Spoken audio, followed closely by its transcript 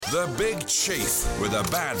The Big Chief with a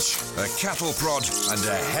badge, a cattle prod and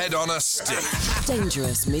a head on a stick.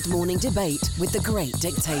 Dangerous mid-morning debate with the great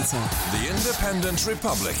dictator. The Independent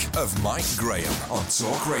Republic of Mike Graham on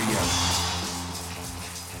Talk Radio.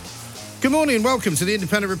 Good morning and welcome to the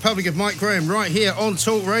Independent Republic of Mike Graham right here on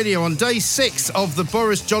Talk Radio on day 6 of the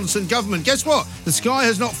Boris Johnson government. Guess what? The sky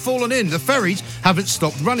has not fallen in. The ferries haven't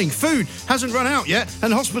stopped running. Food hasn't run out yet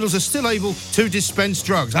and hospitals are still able to dispense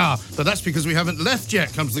drugs. But that's because we haven't left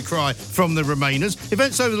yet, comes the cry from the Remainers.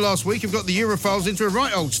 Events over the last week have got the Europhiles into a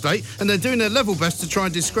right old state and they're doing their level best to try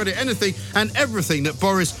and discredit anything and everything that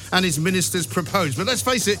Boris and his ministers propose. But let's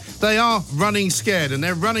face it, they are running scared and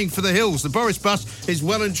they're running for the hills. The Boris bus is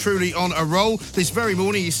well and truly on a roll. This very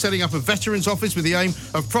morning he's setting up a veterans office with the aim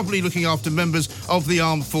of properly looking after members of the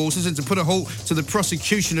armed forces and to put a halt to the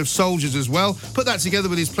prosecution of soldiers as well. Put that together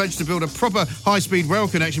with his pledge to build a proper high-speed rail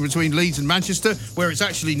connection between Leeds and Manchester where it's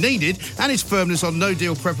actually needed, and his firmness on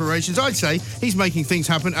no-deal preparations. I'd say he's making things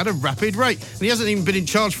happen at a rapid rate. And he hasn't even been in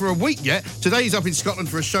charge for a week yet. Today he's up in Scotland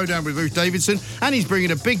for a showdown with Ruth Davidson and he's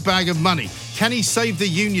bringing a big bag of money. Can he save the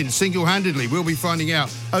union single-handedly? We'll be finding out.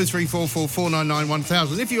 0344 499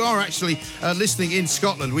 1000. If you are actually listening in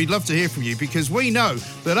Scotland, we'd love to hear from you because we know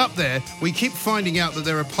that up there we keep finding out that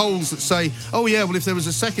there are polls that say, oh yeah, well if there was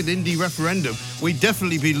a second Indy referendum, we'd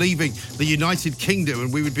definitely be leaving the United Kingdom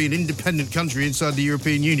and we would be an independent country inside the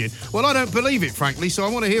European Union. Well, I don't believe it, frankly, so I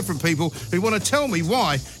want to hear from people who want to tell me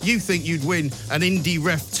why you think you'd win an Indy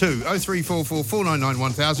Ref 2. 0344 499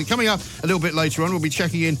 1000. Coming up a little bit later on, we'll be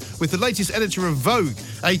checking in with the latest editor of Vogue,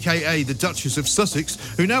 aka the Duchess of Sussex,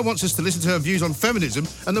 who now wants us to listen to her views on feminism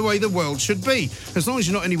and the way the world should be. As long as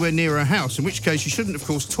you're not anywhere near her house, in which case you shouldn't, of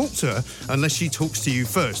course, talk to her unless she talks to you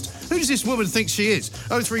first. Who does this woman think she is?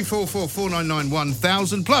 0344 499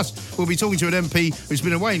 1000. Plus, we'll be talking to an MP who's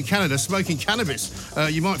been away in Canada smoking cannabis.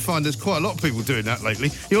 You might find there's quite a lot of people doing that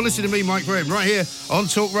lately. You're listening to me, Mike Graham, right here on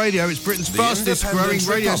Talk Radio. It's Britain's fastest growing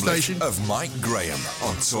radio station. Of Mike Graham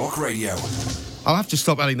on Talk Radio. I'll have to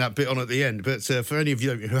stop adding that bit on at the end, but for any of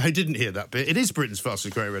you who didn't hear that bit, it is Britain's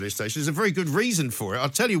fastest growing radio station. There's a very good reason for it. I'll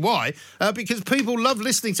tell you why. Because people love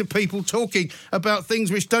listening to people talking about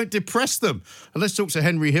things which don't depress them. And let's talk to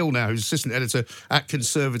Henry Hill now, who's assistant editor at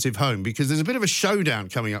Conservative Home, because there's a bit of a showdown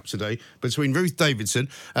coming up today between Ruth Davidson,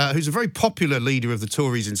 who's a very popular leader of the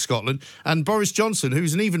Tories in Scotland, and Boris Johnson,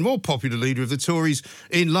 who's an even more popular leader of the Tories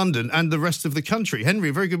in London and the rest of the country. Henry,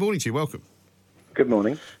 a very good morning to you. Welcome. Good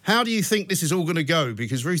morning. How do you think this is all going to go?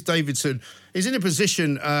 Because Ruth Davidson is in a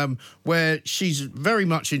position where she's very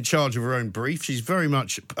much in charge of her own brief. She's very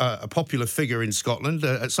much a popular figure in Scotland.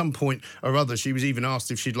 At some point or other, she was even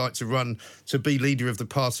asked if she'd like to run to be leader of the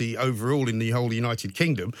party overall in the whole United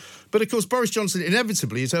Kingdom. But, of course, Boris Johnson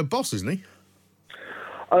inevitably is her boss, isn't he?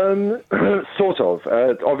 Sort of.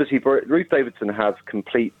 Obviously, Ruth Davidson has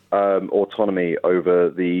complete autonomy over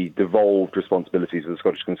the devolved responsibilities of the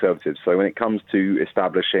Scottish Conservatives. So when it comes to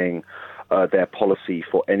establishing their policy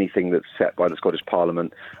for anything that's set by the Scottish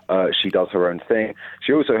Parliament, she does her own thing.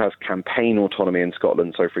 She also has campaign autonomy in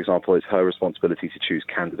Scotland. So, for example, it's her responsibility to choose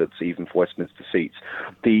candidates, even for Westminster seats.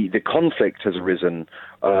 The conflict has arisen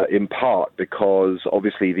in part because,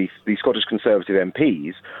 obviously, the Scottish Conservative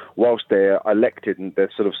MPs, whilst they're elected and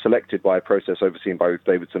they're sort of selected by a process overseen by Ruth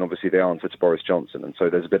Davidson, obviously they answer to Boris Johnson, and so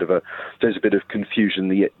there's a bit of confusion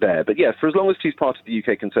there. But yes, for as long as she's part of the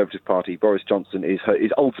UK Conservative Party, Boris Johnson is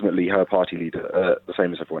ultimately her party leader, the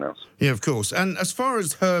same as everyone else. Yeah, of course. And as far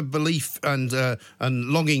as her belief and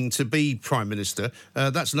longing to be Prime Minister,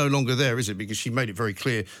 that's no longer there, is it? Because she made it very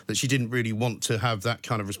clear that she didn't really want to have that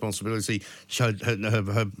kind of responsibility.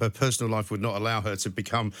 Her personal life would not allow her to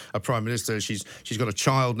become a Prime Minister. She's got a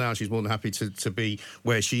child now. She's more than happy to be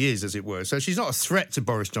where she is, as it were. So she's not a threat to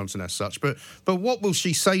Boris Johnson as such. But what will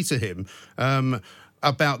she say to him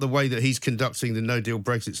about the way that he's conducting the no-deal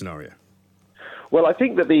Brexit scenario? Well, I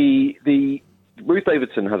think that the Ruth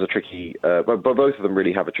Davidson has a tricky, but both of them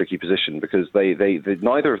really have a tricky position because they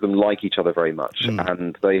neither of them like each other very much,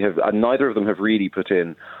 and neither of them have really put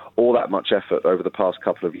in all that much effort over the past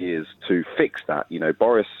couple of years to fix that. You know,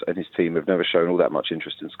 Boris and his team have never shown all that much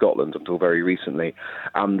interest in Scotland until very recently,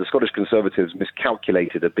 and the Scottish Conservatives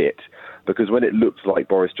miscalculated a bit because when it looked like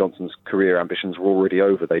Boris Johnson's career ambitions were already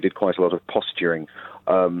over, they did quite a lot of posturing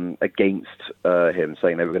against him,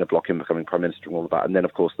 saying they were going to block him becoming Prime Minister and all of that. And then,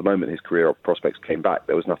 of course, the moment his career prospects came back,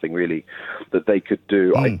 there was nothing really that they could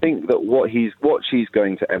do. I think that what she's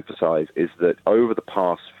going to emphasise is that over the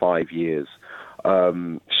past 5 years,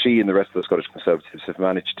 she and the rest of the Scottish Conservatives have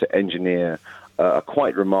managed to engineer a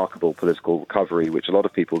quite remarkable political recovery, which a lot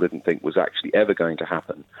of people didn't think was actually ever going to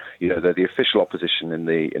happen. They're the official opposition in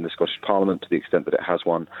the Scottish Parliament to the extent that it has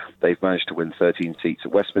one. They've managed to win 13 seats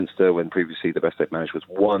at Westminster when previously the best they've managed was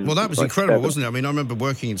one. Well, that was incredible, wasn't it? I mean, I remember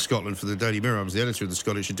working in Scotland for the Daily Mirror. I was the editor of the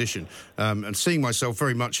Scottish edition, and seeing myself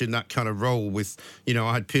very much in that kind of role with,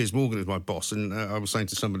 I had Piers Morgan as my boss, and I was saying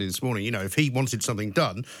to somebody this morning, if he wanted something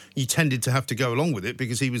done, you tended to have to go along with it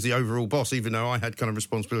because he was the overall boss, even though I had kind of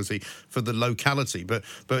responsibility for the locality. But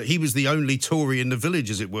he was the only Tory in the village,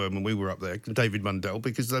 as it were, when we were up there, David Mundell,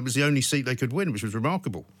 because that was the only seat they could win, which was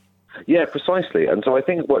remarkable. Yeah, precisely. And so I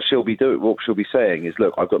think what she'll be saying is,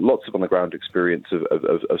 look, I've got lots of on-the-ground experience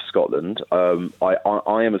of Scotland.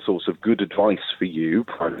 I am a source of good advice for you,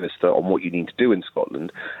 Prime Minister, on what you need to do in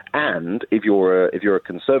Scotland. And if you're a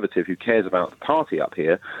Conservative who cares about the party up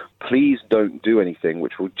here, please don't do anything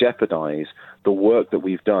which will jeopardise the work that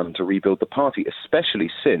we've done to rebuild the party, especially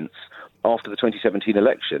since after the 2017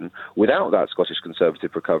 election, without that Scottish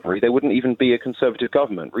Conservative recovery, there wouldn't even be a Conservative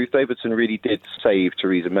government. Ruth Davidson really did save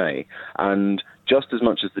Theresa May, and just as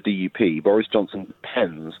much as the DUP, Boris Johnson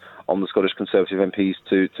depends on the Scottish Conservative MPs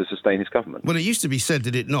to sustain his government. Well, it used to be said,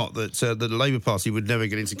 did it not, that the Labour Party would never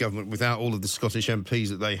get into government without all of the Scottish MPs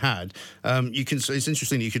that they had. It's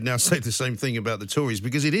interesting that you could now say the same thing about the Tories,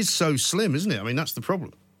 because it is so slim, isn't it? I mean, that's the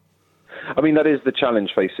problem. I mean, that is the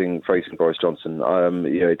challenge facing Boris Johnson.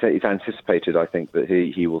 It's anticipated, I think, that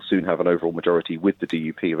he will soon have an overall majority with the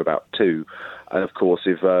DUP of about 2. And of course,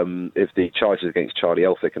 if the charges against Charlie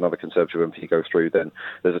Elphicke, another Conservative MP, go through, then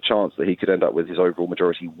there's a chance that he could end up with his overall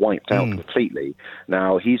majority wiped out completely.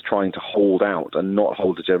 Now, he's trying to hold out and not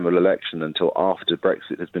hold a general election until after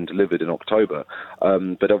Brexit has been delivered in October.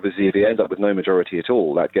 But obviously, if he ends up with no majority at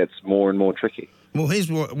all, that gets more and more tricky. Well,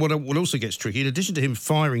 here's what also gets tricky. In addition to him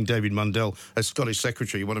firing David Mundell as Scottish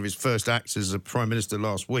Secretary, one of his first acts as a Prime Minister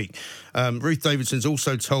last week, Ruth Davidson's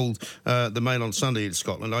also told the Mail on Sunday in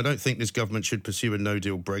Scotland, I don't think this government should pursue a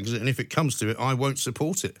no-deal Brexit, and if it comes to it, I won't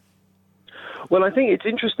support it. Well, I think it's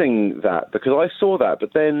interesting that, because I saw that,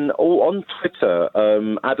 but then on Twitter,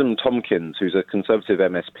 Adam Tompkins, who's a Conservative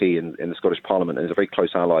MSP in the Scottish Parliament and is a very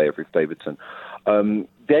close ally of Ruth Davidson,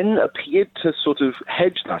 then appeared to sort of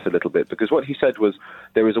hedge that a little bit, because what he said was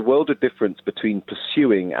there is a world of difference between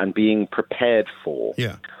pursuing and being prepared for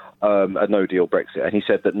a no-deal Brexit. And he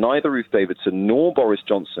said that neither Ruth Davidson nor Boris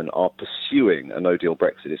Johnson are pursuing a no-deal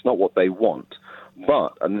Brexit. It's not what they want.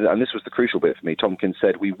 But, and this was the crucial bit for me, Tompkins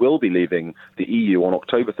said, we will be leaving the EU on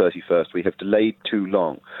October 31st. We have delayed too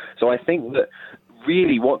long. So I think that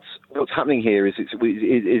really what's happening here is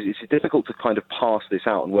it's difficult to kind of parse this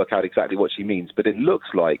out and work out exactly what she means. But it looks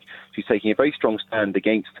like she's taking a very strong stand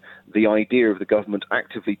against the idea of the government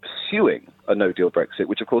actively pursuing a no-deal Brexit,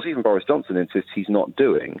 which, of course, even Boris Johnson insists he's not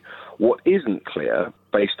doing. What isn't clear,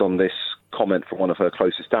 based on this comment from one of her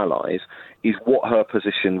closest allies, is what her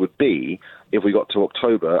position would be if we got to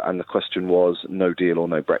October and the question was no deal or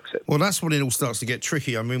no Brexit. Well, that's when it all starts to get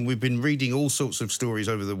tricky. I mean, we've been reading all sorts of stories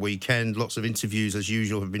over the weekend. Lots of interviews, as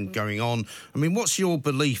usual, have been going on. I mean, what's your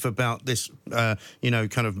belief about this, kind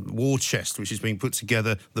of war chest which is being put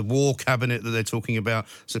together, the war cabinet that they're talking about,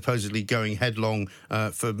 supposedly going headlong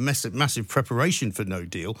for massive preparation for no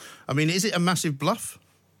deal? I mean, is it a massive bluff?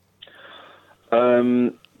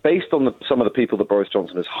 Based on some of the people that Boris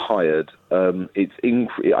Johnson has hired, I don't think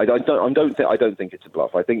it's a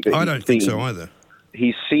bluff. I think that I don't think so either.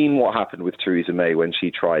 He's seen what happened with Theresa May when she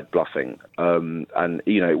tried bluffing, and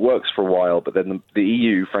it works for a while. But then the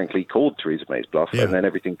EU, frankly, called Theresa May's bluff, and then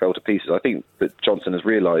everything fell to pieces. I think that Johnson has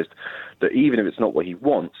realised that even if it's not what he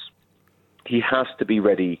wants, he has to be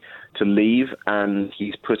ready to leave, and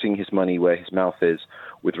he's putting his money where his mouth is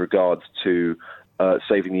with regards to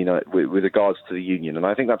saving the United with regards to the union. And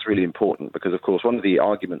I think that's really important because, of course, one of the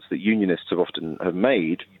arguments that unionists have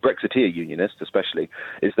made, Brexiteer unionists especially,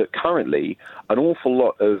 is that currently an awful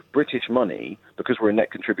lot of British money, because we're a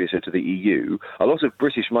net contributor to the EU, a lot of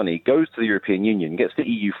British money goes to the European Union, gets the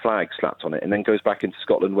EU flag slapped on it, and then goes back into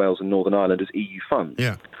Scotland, Wales and Northern Ireland as EU funds.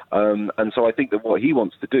 Yeah. And so I think that what he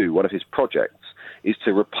wants to do, one of his projects, is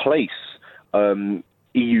to replace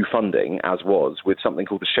EU funding, as was, with something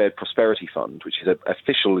called the Shared Prosperity Fund, which is an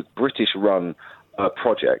official British-run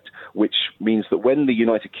project, which means that when the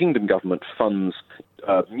United Kingdom government funds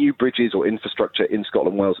new bridges or infrastructure in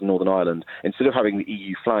Scotland, Wales and Northern Ireland, instead of having the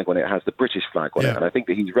EU flag on it, has the British flag on it. And I think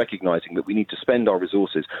that he's recognising that we need to spend our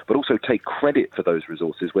resources, but also take credit for those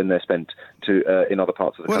resources when they're spent in other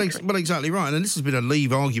parts of the country. Well, exactly right. And this has been a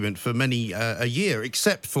Leave argument for many a year,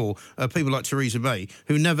 except for people like Theresa May,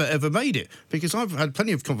 who never, ever made it. Because I've had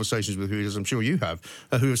plenty of conversations with her, as I'm sure you have,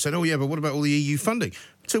 who have said, oh, yeah, but what about all the EU funding?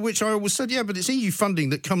 To which I always said, yeah, but it's EU funding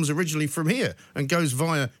that comes originally from here and goes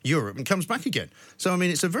via Europe and comes back again. So, I mean,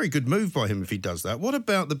 it's a very good move by him if he does that. What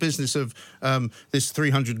about the business of this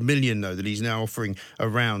 300 million, though, that he's now offering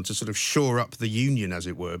around to sort of shore up the union, as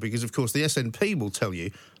it were? Because, of course, the SNP will tell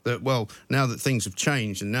you that, well, now that things have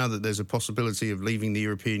changed and now that there's a possibility of leaving the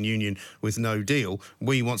European Union with no deal,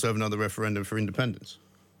 we want to have another referendum for independence.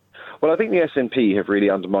 Well, I think the SNP have really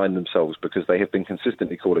undermined themselves because they have been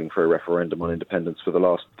consistently calling for a referendum on independence for the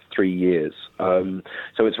last 3 years.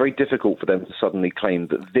 So it's very difficult for them to suddenly claim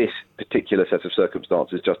that this particular set of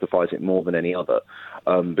circumstances justifies it more than any other.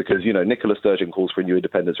 Because, you know, Nicola Sturgeon calls for a new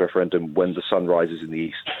independence referendum when the sun rises in the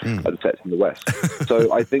east and sets in the west.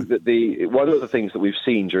 So I think that one of the things that we've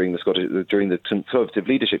seen during the Conservative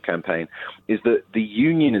leadership campaign is that the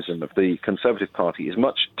unionism of the Conservative Party is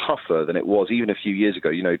much tougher than it was even a few years ago.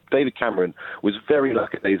 You know, David Cameron was very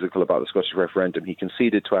lackadaisical about the Scottish referendum. He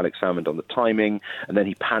conceded to Alex Salmond on the timing, and then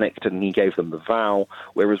he panicked and he gave them the vow.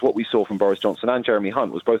 Whereas what we saw from Boris Johnson and Jeremy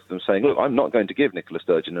Hunt was both of them saying, look, I'm not going to give Nicola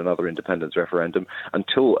Sturgeon another independence referendum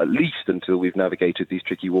until we've navigated these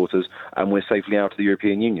tricky waters and we're safely out of the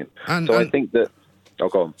European Union. I think that... Oh,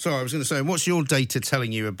 go on. Sorry, I was going to say, what's your data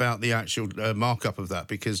telling you about the actual markup of that?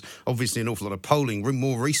 Because obviously an awful lot of polling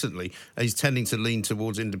more recently is tending to lean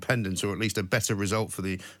towards independence, or at least a better result for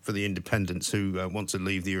the independents who want to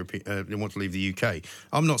leave the UK.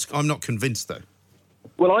 I'm not convinced though.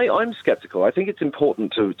 Well, I'm sceptical. I think it's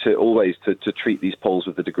important to always treat these polls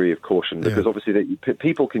with a degree of caution, because obviously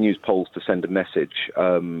people can use polls to send a message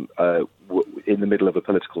in the middle of a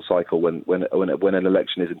political cycle when an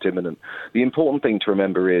election isn't imminent. The important thing to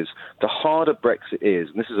remember is the harder Brexit is,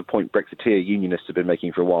 and this is a point Brexiteer unionists have been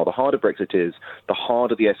making for a while, the harder Brexit is, the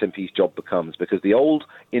harder the SNP's job becomes, because the old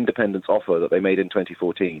independence offer that they made in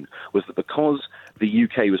 2014 was that because the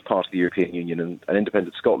UK was part of the European Union and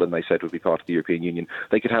independent Scotland, they said, would be part of the European Union,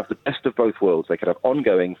 they could have the best of both worlds. They could have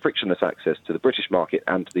ongoing frictionless access to the British market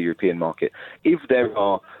and to the European market. If there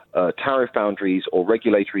are tariff boundaries or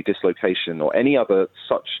regulatory dislocation or any other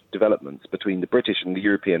such developments between the British and the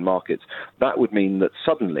European markets, that would mean that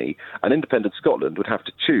suddenly an independent Scotland would have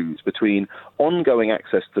to choose between ongoing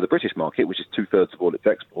access to the British market, which is 2/3 of all its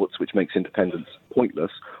exports, which makes independence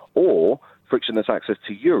pointless, or frictionless access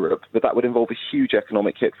to Europe, but that would involve a huge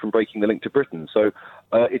economic hit from breaking the link to Britain. So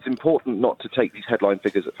it's important not to take these headline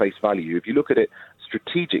figures at face value. If you look at it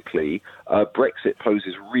strategically, Brexit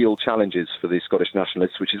poses real challenges for the Scottish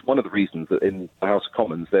nationalists, which is one of the reasons that in the House of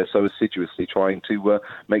Commons they're so assiduously trying to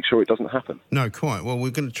make sure it doesn't happen. No, quite. Well,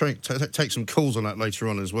 we're going to take some calls on that later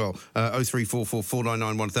on as well. 0344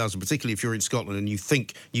 499 1000, particularly if you're in Scotland and you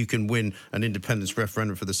think you can win an independence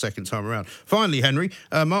referendum for the second time around. Finally, Henry,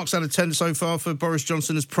 marks out of 10 so far for Boris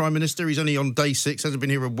Johnson as Prime Minister. He's only on day 6, hasn't been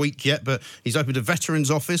here a week yet, but he's opened a Veterans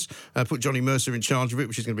Office, put Johnny Mercer in charge of it,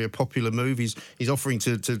 which is going to be a popular move. He's offering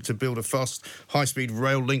to build a fast, high-speed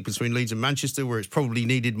rail link between Leeds and Manchester, where it's probably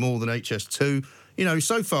needed more than HS2. You know,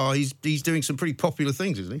 so far he's doing some pretty popular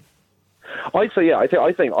things, isn't he? I'd say, yeah.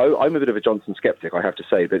 I think I'm a bit of a Johnson skeptic, I have to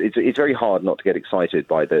say, but it's very hard not to get excited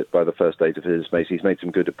by the first days of his administration. He's made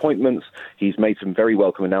some good appointments, he's made some very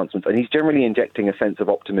welcome announcements, and he's generally injecting a sense of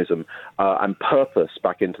optimism and purpose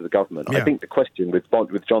back into the government. Yeah. I think the question with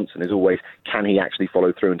Johnson is always, can he actually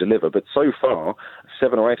follow through and deliver? But so far,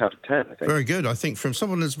 7 or 8 out of 10, I think. Very good. I think from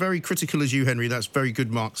someone as very critical as you, Henry, that's very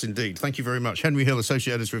good marks indeed. Thank you very much. Henry Hill,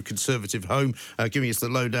 Associate Editor of Conservative Home, giving us the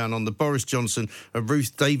lowdown on the Boris Johnson and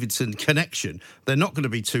Ruth Davidson connection. They're not going to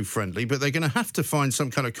be too friendly, but they're going to have to find some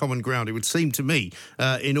kind of common ground, it would seem to me,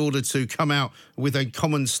 in order to come out with a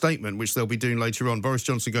common statement, which they'll be doing later on. Boris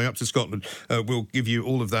Johnson going up to Scotland. We'll give you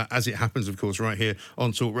all of that as it happens, of course, right here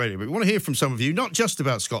on Talk Radio. But we want to hear from some of you, not just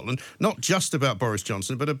about Scotland, not just about Boris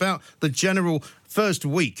Johnson, but about the general first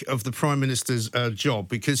week of the Prime Minister's job,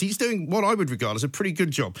 because he's doing what I would regard as a pretty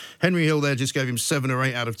good job. Henry Hill there just gave him 7 or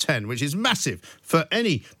 8 out of 10, which is massive for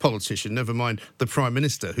any politician, never mind the Prime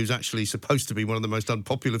Minister, who's actually supposed to be one of the most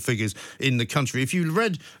unpopular figures in the country. If you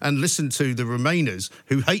read and listened to the Remainers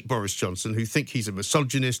who hate Boris Johnson, who think he's a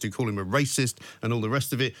misogynist, who call him a racist and all the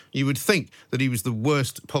rest of it, you would think that he was the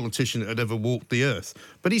worst politician that had ever walked the earth.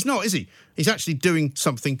 But he's not, is he? He's actually doing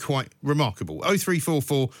something quite remarkable.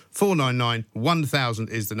 0344 499 1000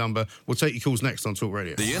 is the number. We'll take your calls next on Talk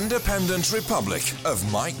Radio. The Independent Republic of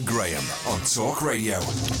Mike Graham on Talk Radio.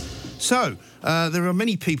 So, There are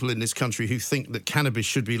many people in this country who think that cannabis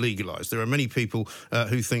should be legalised. There are many people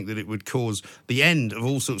who think that it would cause the end of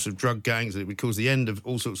all sorts of drug gangs, that it would cause the end of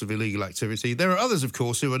all sorts of illegal activity. There are others, of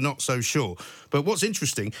course, who are not so sure. But what's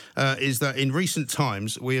interesting is that in recent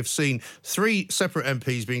times we have seen 3 separate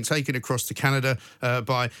MPs being taken across to Canada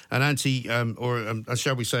by an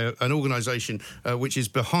shall we say, an organisation which is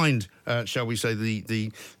behind, shall we say,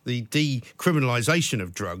 the decriminalisation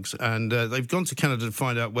of drugs. And they've gone to Canada to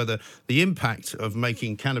find out whether the impact of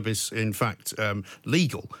making cannabis, in fact,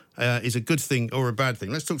 legal is a good thing or a bad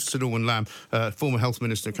thing. Let's talk to Sir Norman Lamb, former Health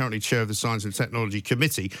Minister, currently Chair of the Science and Technology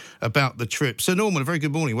Committee, about the trip. Sir Norman, a very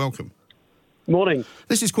good morning. Welcome. Morning.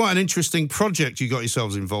 This is quite an interesting project you got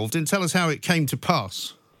yourselves involved in. Tell us how it came to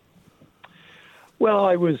pass. Well,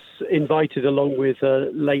 I was invited along with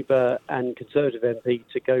a Labour and Conservative MP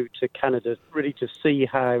to go to Canada, really to see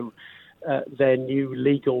how their new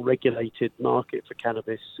legal regulated market for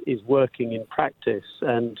cannabis is working in practice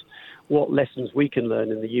and what lessons we can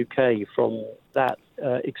learn in the UK from that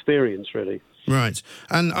experience, really. Right,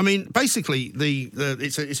 and I mean, basically,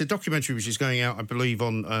 it's a documentary which is going out, I believe,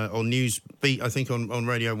 on Newsbeat, I think on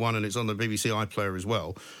Radio 1, and it's on the BBC iPlayer as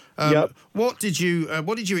well. Yep. What did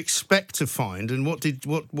you expect to find, and what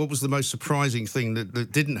was the most surprising thing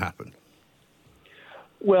that didn't happen?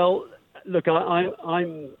 Well, look,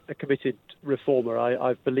 I'm a committed reformer.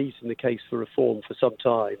 I've believed in the case for reform for some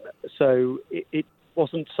time, so it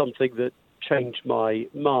wasn't something that changed my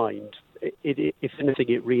mind. If anything,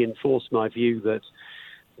 it reinforced my view that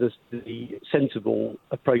the sensible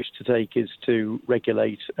approach to take is to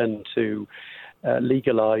regulate and to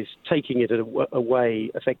legalise, taking it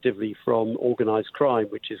away effectively from organised crime,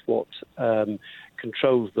 which is what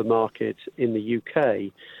controls the market in the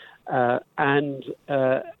UK. I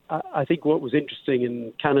think what was interesting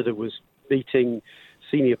in Canada was meeting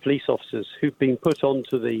senior police officers who've been put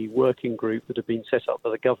onto the working group that had been set up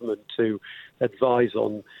by the government to advise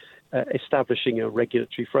on establishing a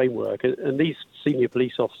regulatory framework. And these senior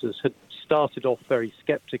police officers had started off very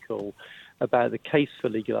sceptical about the case for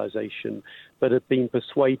legalisation, but had been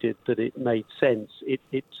persuaded that it made sense. It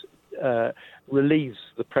relieves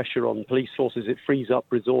the pressure on police forces. It frees up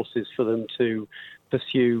resources for them to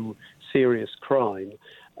pursue serious crime.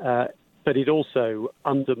 But it also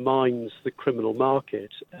undermines the criminal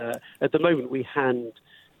market. At the moment, we hand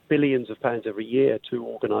billions of pounds every year to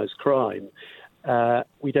organised crime.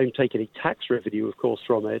 We don't take any tax revenue, of course,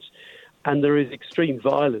 from it. And there is extreme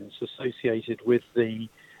violence associated with the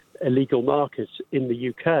illegal market in the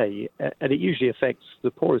UK, and it usually affects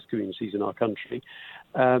the poorest communities in our country.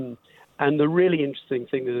 And the really interesting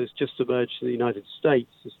thing that has just emerged in the United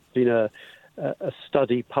States has been a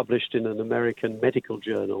study published in an American medical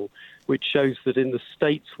journal, which shows that in the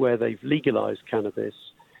states where they've legalized cannabis,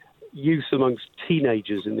 use amongst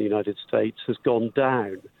teenagers in the United States has gone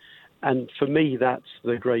down. And for me, that's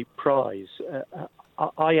the great prize.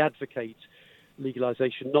 I advocate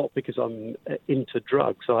legalization not because I'm into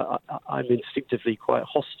drugs. I'm instinctively quite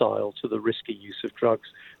hostile to the risky use of drugs,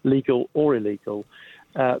 legal or illegal.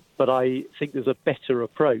 But I think there's a better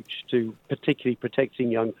approach to particularly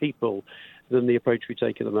protecting young people than the approach we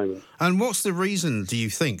take at the moment. And what's the reason, do you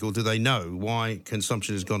think, or do they know, why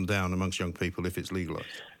consumption has gone down amongst young people if it's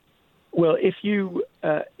legalised? Well, if you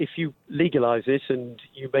legalise it and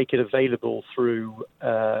you make it available through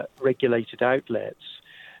regulated outlets,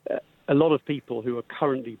 a lot of people who are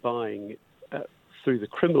currently buying through the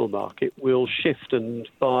criminal market will shift and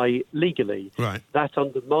buy legally. Right. That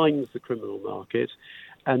undermines the criminal market.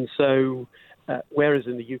 And so, whereas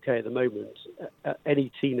in the UK at the moment,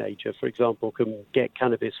 any teenager, for example, can get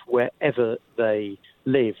cannabis wherever they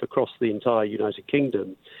live across the entire United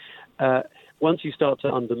Kingdom, once you start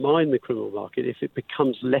to undermine the criminal market, if it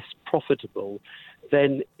becomes less profitable,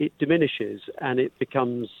 then it diminishes and it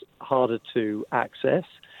becomes harder to access.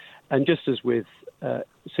 And just as with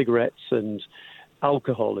cigarettes and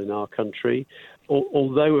alcohol in our country,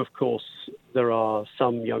 although, of course, there are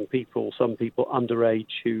some young people, some people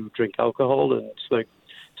underage who drink alcohol and smoke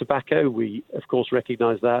tobacco, we, of course,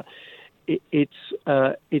 recognise that.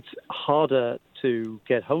 It's harder to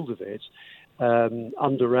get hold of it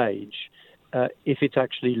underage if it's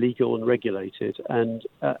actually legal and regulated. And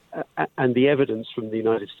the evidence from the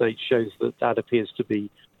United States shows that appears to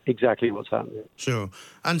be exactly what's happening. Sure.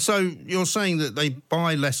 And so you're saying that they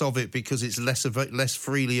buy less of it because it's less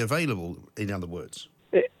freely available, in other words?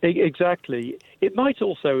 Exactly. It might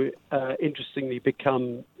also, interestingly,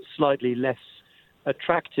 become slightly less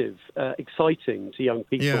attractive, exciting to young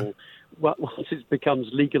people once it becomes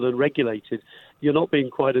legal and regulated, you're not being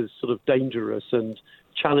quite as sort of dangerous and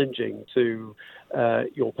challenging to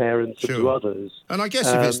your parents and to others. And I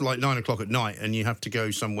guess if it's like 9 o'clock at night and you have to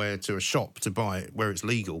go somewhere to a shop to buy it where it's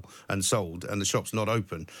legal and sold and the shop's not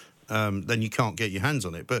open, then you can't get your hands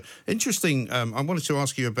on it. But interesting, I wanted to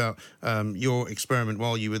ask you about your experiment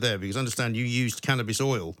while you were there, because I understand you used cannabis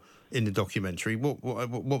oil in the documentary. What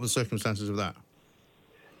were the circumstances of that?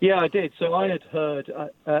 Yeah, I did. So I had heard.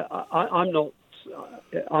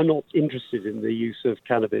 I'm not interested in the use of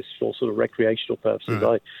cannabis for sort of recreational purposes.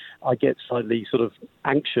 Right. I get slightly sort of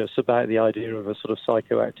anxious about the idea of a sort of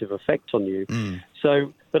psychoactive effect on you.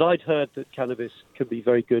 So, but I'd heard that cannabis can be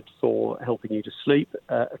very good for helping you to sleep.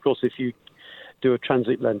 Of course, if you do a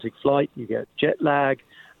transatlantic flight, you get jet lag.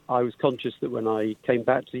 I was conscious that when I came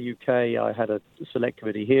back to the UK, I had a select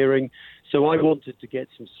committee hearing. So I wanted to get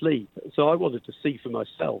some sleep. So I wanted to see for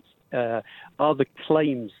myself, are the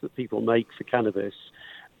claims that people make for cannabis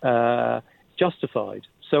justified?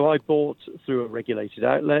 So I bought through a regulated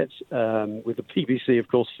outlet, with the BBC, of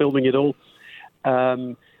course, filming it all.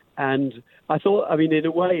 And I thought, I mean, in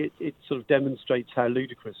a way, it sort of demonstrates how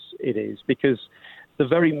ludicrous it is, because the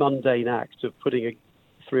very mundane act of putting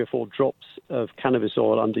 3 or 4 drops of cannabis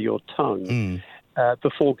oil under your tongue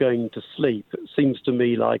before going to sleep seems to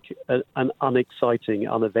me like an unexciting,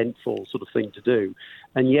 uneventful sort of thing to do.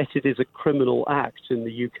 And yet it is a criminal act in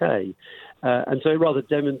the UK. And so it rather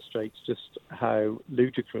demonstrates just how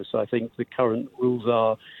ludicrous I think the current rules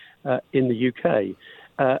are in the UK.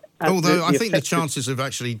 Although I think the chances of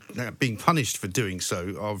actually being punished for doing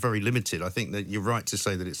so are very limited. I think that you're right to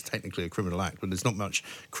say that it's technically a criminal act, but there's not much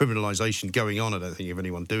criminalisation going on, I don't think, of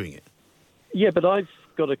anyone doing it. Yeah, but I've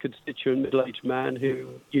got a constituent middle-aged man who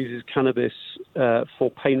uses cannabis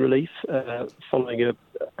for pain relief following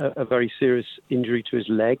a very serious injury to his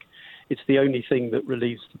leg. It's the only thing that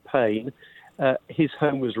relieves the pain. His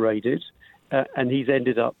home was raided, and he's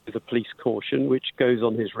ended up with a police caution, which goes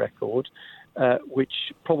on his record.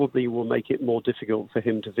 Which probably will make it more difficult for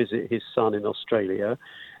him to visit his son in Australia.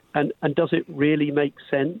 And does it really make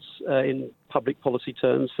sense in public policy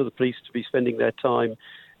terms for the police to be spending their time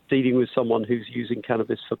dealing with someone who's using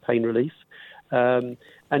cannabis for pain relief? And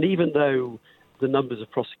even though the numbers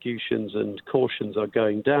of prosecutions and cautions are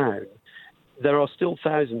going down, there are still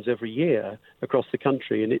thousands every year across the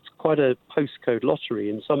country, and it's quite a postcode lottery.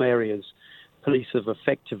 In some areas, police have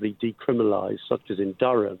effectively decriminalised, such as in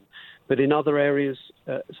Durham. But in other areas,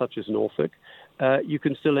 such as Norfolk, you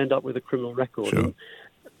can still end up with a criminal record. Sure. And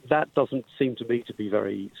that doesn't seem to me to be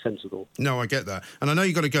very sensible. No, I get that. And I know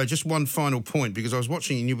you've got to go. Just one final point, because I was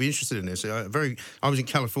watching, and you'll be interested in this. I was in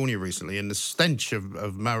California recently, and the stench of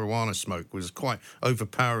marijuana smoke was quite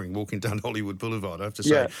overpowering walking down Hollywood Boulevard, I have to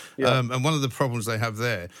say. Yeah. And one of the problems they have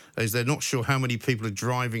there is they're not sure how many people are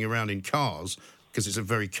driving around in cars, because it's a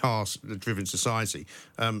very car-driven society,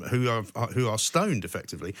 who are stoned,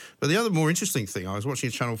 effectively. But the other more interesting thing, I was watching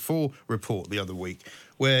a Channel 4 report the other week,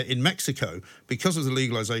 where in Mexico, because of the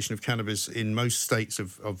legalization of cannabis in most states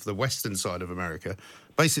of the western side of America,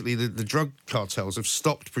 basically the drug cartels have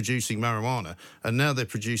stopped producing marijuana, and now they're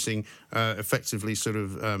producing effectively sort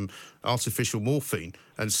of artificial morphine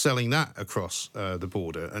and selling that across the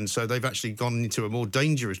border. And so they've actually gone into a more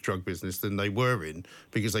dangerous drug business than they were in,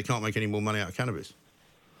 because they can't make any more money out of cannabis.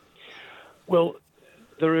 Well,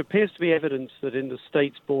 there appears to be evidence that in the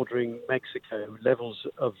states bordering Mexico, levels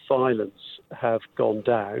of violence have gone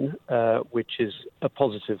down, which is a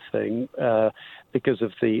positive thing because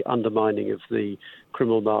of the undermining of the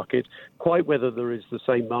criminal market. Quite whether there is the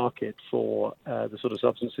same market for the sort of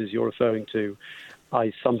substances you're referring to,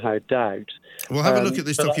 I somehow doubt. Well, have a look at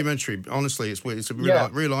this documentary. Honestly, it's a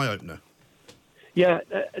real eye-opener. Yeah,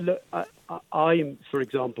 look, I, for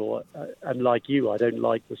example, and like you, I don't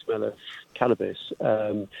like the smell of cannabis.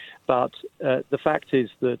 But the fact is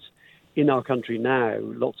that in our country now,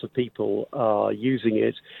 lots of people are using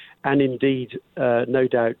it, and indeed, no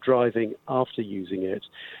doubt, driving after using it.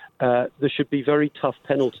 There should be very tough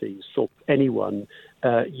penalties for anyone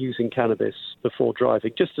using cannabis before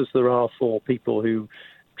driving, just as there are for people who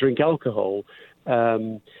drink alcohol.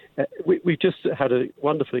 We've just had a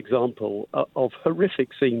wonderful example of horrific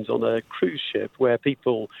scenes on a cruise ship where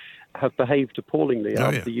people have behaved appallingly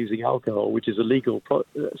after using alcohol, which is a legal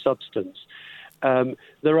substance.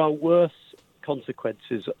 There are worse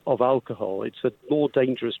consequences of alcohol. It's a more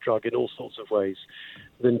dangerous drug in all sorts of ways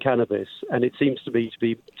than cannabis, and it seems to me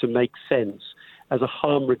to make sense as a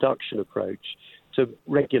harm reduction approach to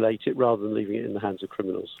regulate it rather than leaving it in the hands of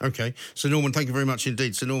criminals. OK. Sir Norman, thank you very much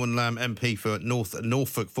indeed. Sir Norman Lamb, MP for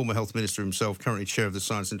Norfolk, former Health Minister himself, currently Chair of the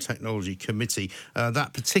Science and Technology Committee.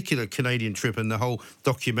 That particular Canadian trip and the whole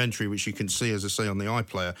documentary, which you can see, as I say, on the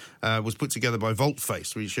iPlayer, was put together by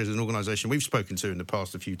Voltface, which is an organisation we've spoken to in the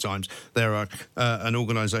past a few times. They're an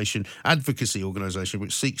advocacy organisation,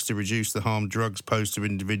 which seeks to reduce the harm drugs pose to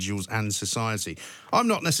individuals and society. I'm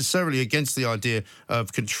not necessarily against the idea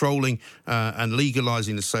of controlling and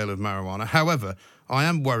legalising the sale of marijuana. However, I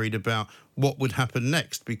am worried about what would happen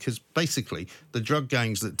next, because basically the drug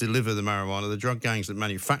gangs that deliver the marijuana, the drug gangs that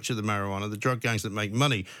manufacture the marijuana, the drug gangs that make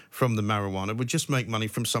money from the marijuana would just make money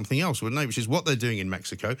from something else, wouldn't they? Which is what they're doing in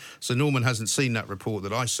Mexico. So Norman hasn't seen that report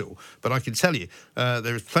that I saw, but I can tell you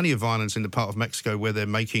there is plenty of violence in the part of Mexico where they're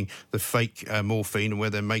making the fake morphine and where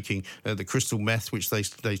they're making the crystal meth, which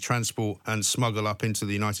they transport and smuggle up into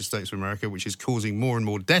the United States of America, which is causing more and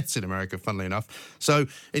more deaths in America, funnily enough. So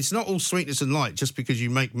it's not all sweetness and light just because you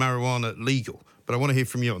make marijuana legal. But I want to hear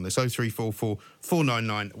from you on this. 0344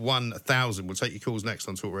 499 1000. We'll take your calls next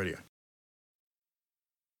on Talk Radio.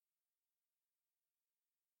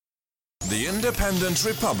 The Independent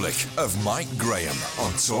Republic of Mike Graham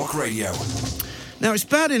on Talk Radio. Now, it's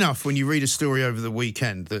bad enough when you read a story over the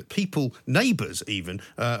weekend that people, neighbours even,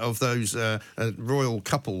 of those royal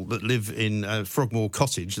couple that live in Frogmore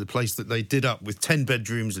Cottage, the place that they did up with 10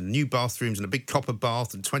 bedrooms and new bathrooms and a big copper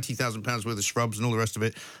bath and £20,000 worth of shrubs and all the rest of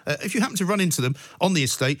it. If you happen to run into them on the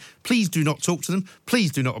estate, please do not talk to them.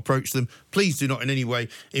 Please do not approach them. Please do not in any way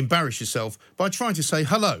embarrass yourself by trying to say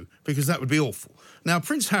hello, because that would be awful. Now,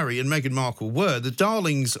 Prince Harry and Meghan Markle were the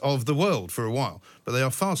darlings of the world for a while, but they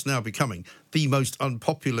are fast now becoming the most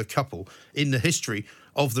unpopular couple in the history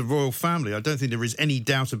of the royal family. I don't think there is any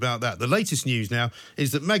doubt about that. The latest news now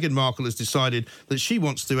is that Meghan Markle has decided that she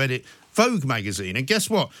wants to edit Vogue magazine. And guess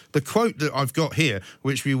what? The quote that I've got here,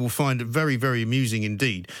 which we will find very, very amusing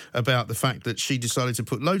indeed, about the fact that she decided to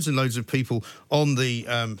put loads and loads of people on the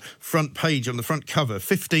front page, on the front cover,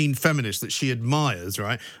 15 feminists that she admires,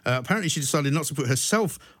 right? Apparently she decided not to put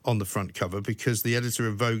herself on the front cover because the editor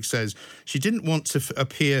of Vogue says she didn't want to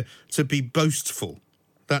appear to be boastful.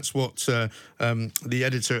 That's what the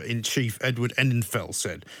editor-in-chief, Edward Enninfeld,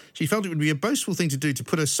 said. She felt it would be a boastful thing to do to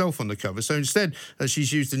put herself on the cover, so instead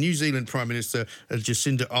she's used the New Zealand Prime Minister,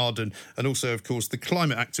 Jacinda Ardern, and also, of course, the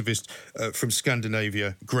climate activist from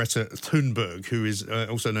Scandinavia, Greta Thunberg, who is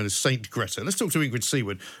also known as Saint Greta. Let's talk to Ingrid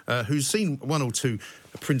Seward, who's seen one or two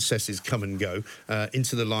princesses come and go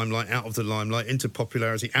into the limelight, out of the limelight, into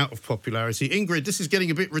popularity, out of popularity. Ingrid, this is getting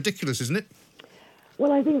a bit ridiculous, isn't it?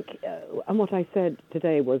 Well, I think, and what I said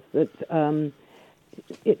today was that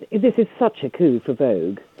this is such a coup for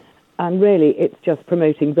Vogue, and really it's just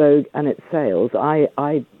promoting Vogue and its sales.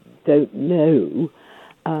 I don't know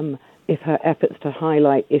if her efforts to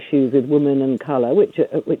highlight issues with women and colour, which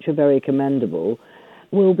are very commendable,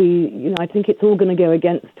 will be, I think it's all going to go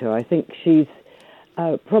against her. I think she's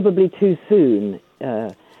probably too soon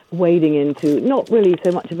wading into not really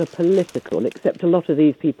so much of a political, except a lot of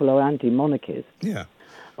these people are anti-monarchists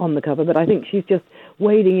on the cover, but I think she's just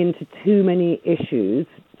wading into too many issues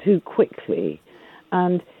too quickly.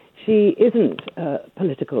 And she isn't a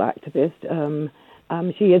political activist.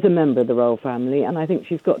 She is a member of the royal family, and I think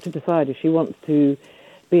she's got to decide if she wants to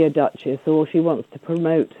be a duchess or she wants to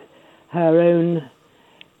promote her own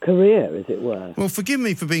career, as it were. Well, forgive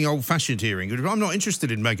me for being old-fashioned here, Ingrid. I'm not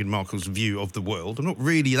interested in Meghan Markle's view of the world. I'm not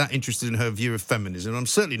really that interested in her view of feminism. I'm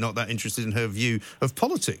certainly not that interested in her view of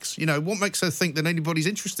politics. What makes her think that anybody's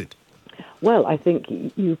interested? Well, I think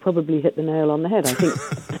you probably hit the nail on the head.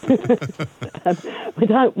 I think,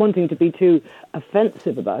 without wanting to be too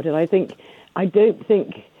offensive about it, I don't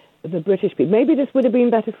think the British people... Maybe this would have been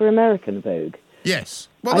better for American Vogue. Yes.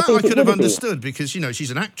 Well, that I could have understood because, she's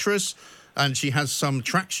an actress and she has some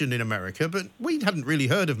traction in America, but we hadn't really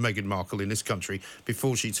heard of Meghan Markle in this country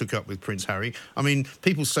before she took up with Prince Harry. I mean,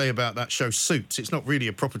 people say about that show Suits, it's not really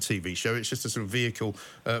a proper TV show, it's just a sort of vehicle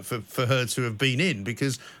for her to have been in,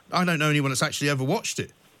 because I don't know anyone that's actually ever watched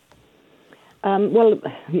it. Well,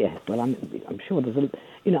 yes, I'm sure there's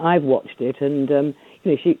I've watched it, and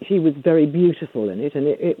she was very beautiful in it, and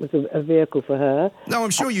it was a vehicle for her. No,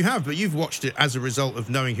 I'm sure you have, but you've watched it as a result of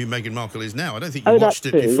knowing who Meghan Markle is now. I don't think you watched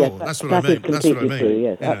it before. Yes, that's what I mean. That's what I mean. True,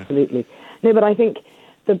 yes, absolutely. No, but I think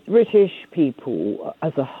the British people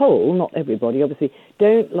as a whole, not everybody, obviously,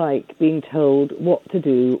 don't like being told what to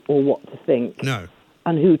do or what to think. No.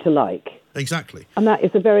 And who to like. Exactly. And that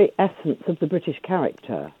is the very essence of the British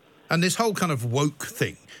character. And this whole kind of woke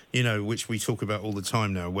thing, which we talk about all the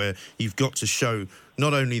time now, where you've got to show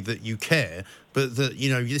not only that you care, but that,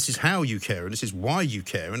 this is how you care and this is why you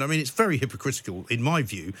care. And I mean, it's very hypocritical, in my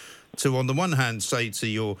view, to, on the one hand, say to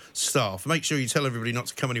your staff, make sure you tell everybody not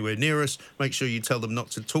to come anywhere near us, make sure you tell them not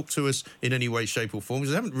to talk to us in any way, shape or form,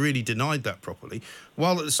 because they haven't really denied that properly,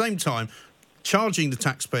 while at the same time charging the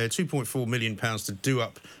taxpayer £2.4 million to do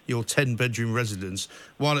up your 10-bedroom residence,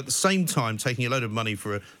 while at the same time taking a load of money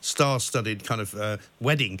for a star-studded kind of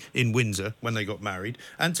wedding in Windsor when they got married,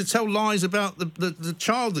 and to tell lies about the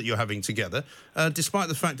child that you're having together, despite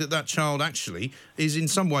the fact that child actually is in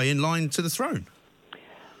some way in line to the throne.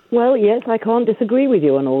 Well, yes, I can't disagree with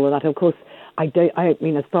you on all of that. Of course, I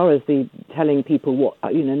mean, as far as the telling people what,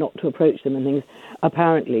 not to approach them and things,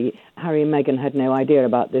 apparently Harry and Meghan had no idea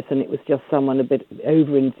about this, and it was just someone a bit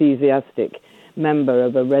over-enthusiastic member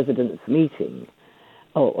of a residents' meeting,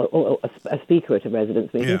 or a speaker at a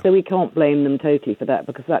residents' meeting. Yeah. So we can't blame them totally for that,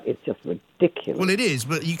 because that is just ridiculous. Well, it is,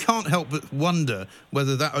 but you can't help but wonder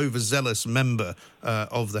whether that overzealous member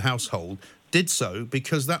of the household did so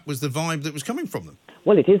because that was the vibe that was coming from them.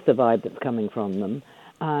 Well, it is the vibe that's coming from them,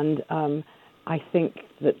 and I think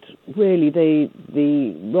that really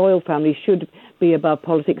the royal family should be above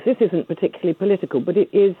politics. This isn't particularly political, but it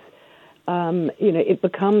is, it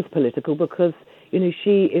becomes political because,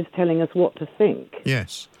 she is telling us what to think.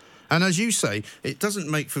 Yes. And as you say, it doesn't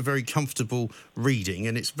make for very comfortable reading,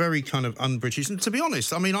 and it's very kind of un-British. And to be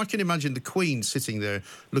honest, I mean, I can imagine the Queen sitting there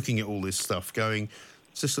looking at all this stuff going,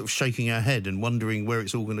 just sort of shaking her head and wondering where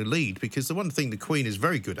it's all going to lead, because the one thing the Queen is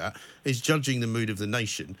very good at is judging the mood of the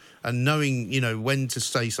nation and knowing, when to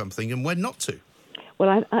say something and when not to.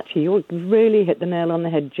 Well, actually, you really hit the nail on the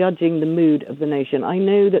head, judging the mood of the nation. I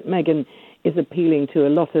know that Meghan is appealing to a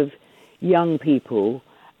lot of young people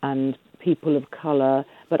and people of colour,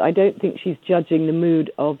 but I don't think she's judging the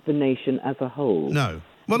mood of the nation as a whole. No.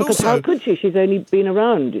 Well, because also, how could she? She's only been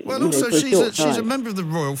around. Well, also, she's a member of the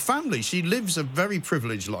royal family. She lives a very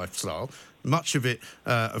privileged lifestyle, much of it,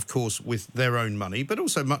 of course, with their own money, but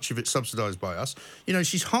also much of it subsidised by us.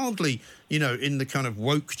 She's hardly, in the kind of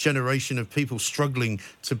woke generation of people struggling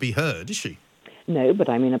to be heard, is she? No, but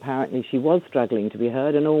I mean, apparently she was struggling to be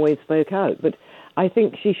heard and always spoke out. But I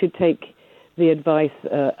think she should take the advice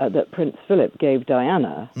that Prince Philip gave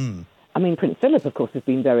Diana. Mm. I mean, Prince Philip, of course, has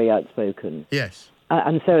been very outspoken. Yes.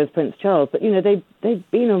 And so has Prince Charles. But,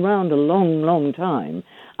 they've been around a long, long time.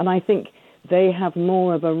 And I think they have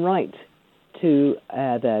more of a right to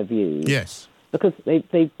air their views. Yes. Because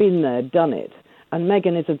they've been there, done it. And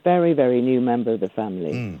Meghan is a very, very new member of the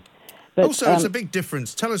family. Mm. But, also, it's a big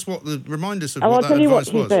difference. Remind us of what I'll that tell you what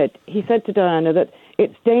advice was. He said. He said to Diana that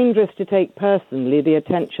it's dangerous to take personally the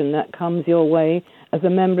attention that comes your way as a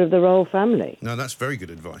member of the royal family. No, that's very good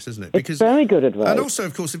advice, isn't it? It's very good advice. And also,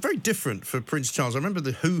 of course, it's very different for Prince Charles. I remember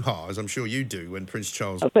the hoo-ha, as I'm sure you do, when Prince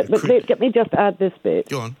Charles... But let me just add this bit.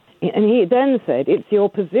 Go on. And he then said, it's your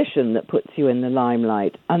position that puts you in the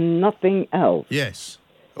limelight and nothing else. Yes.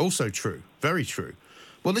 Also true. Very true.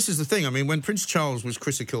 Well, this is the thing. I mean, when Prince Charles was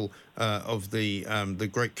critical of the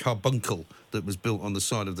great carbuncle that was built on the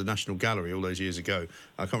side of the National Gallery all those years ago,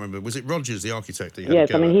 I can't remember. Was it Rogers, the architect? That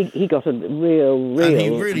yes, I mean, he got a real. And he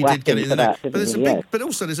really did get it in the neck. But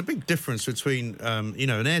also, there's a big difference between,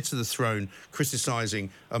 an heir to the throne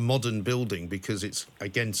criticising a modern building because it's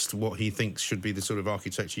against what he thinks should be the sort of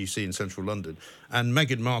architecture you see in central London, and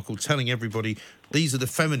Meghan Markle telling everybody, these are the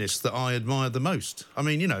feminists that I admire the most. I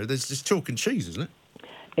mean, there's just chalk and cheese, isn't it?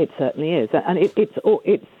 It certainly is, and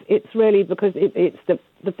it's really because it's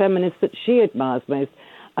the feminists that she admires most.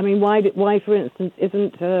 I mean, why for instance,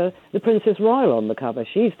 isn't the Princess Royal on the cover?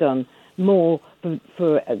 She's done more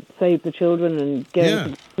for Save the Children and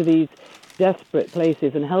going to these desperate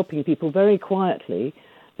places and helping people very quietly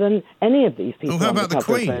than any of these people. Well, how about the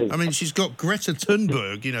Queen? Vogue. I mean, she's got Greta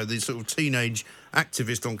Thunberg, the sort of teenage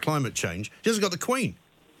activist on climate change. She hasn't got the Queen.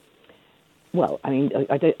 Well, I mean,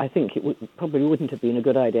 I think it probably wouldn't have been a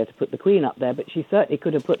good idea to put the Queen up there, but she certainly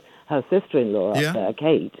could have put her sister-in-law up there,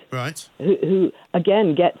 Kate, right? Who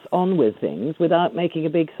again gets on with things without making a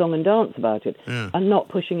big song and dance about it, and not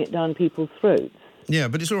pushing it down people's throats. Yeah,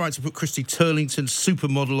 but it's all right to put Christy Turlington,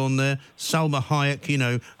 supermodel, on there, Salma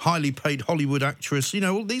Hayek, highly paid Hollywood actress.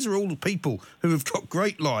 These are all people who have got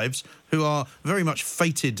great lives, who are very much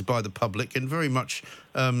feted by the public and very much,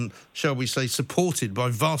 shall we say, supported by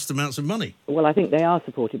vast amounts of money. Well, I think they are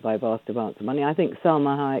supported by vast amounts of money. I think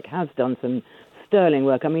Salma Hayek has done some sterling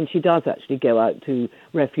work. I mean, she does actually go out to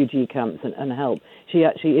refugee camps and help. She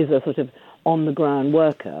actually is a sort of on-the-ground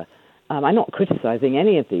worker. I'm not criticising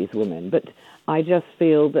any of these women, but I just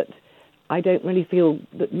feel that I don't really feel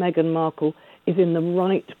that Meghan Markle is in the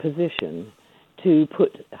right position to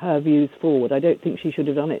put her views forward. I don't think she should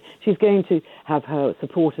have done it. She's going to have her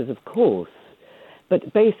supporters, of course,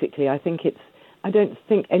 but basically I don't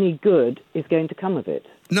think any good is going to come of it.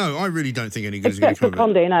 No, I really don't think any good is going to come of it.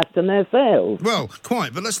 Except for Condé Nast and their sales. Well,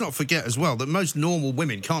 quite, but let's not forget as well that most normal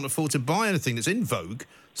women can't afford to buy anything that's in Vogue.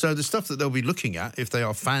 So the stuff that they'll be looking at, if they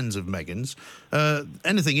are fans of Meghan's,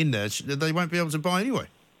 anything in there, they won't be able to buy anyway.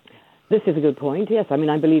 This is a good point, yes. I mean,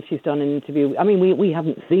 I believe she's done an interview. I mean, we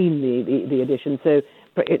haven't seen the edition, so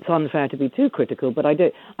it's unfair to be too critical, but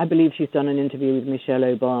I believe she's done an interview with Michelle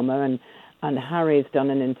Obama, and Harry's done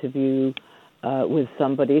an interview with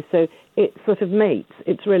somebody. So it's sort of mates.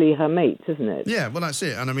 It's really her mates, isn't it? Yeah, well, that's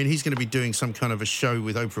it. And I mean, he's going to be doing some kind of a show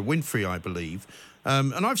with Oprah Winfrey, I believe.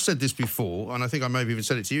 And I've said this before, and I think I may have even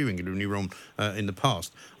said it to you, Ingrid, when you were on in the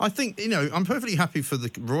past. I think, I'm perfectly happy for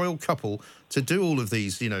the royal couple to do all of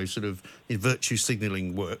these, sort of virtue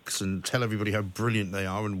signalling works and tell everybody how brilliant they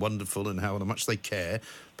are and wonderful and how much they care.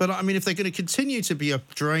 But, I mean, if they're going to continue to be a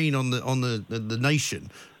drain on the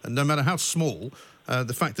nation, and no matter how small,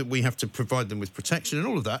 the fact that we have to provide them with protection and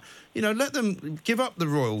all of that, let them give up the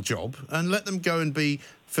royal job and let them go and be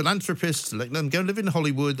philanthropists, let them go live in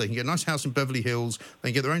Hollywood, they can get a nice house in Beverly Hills, they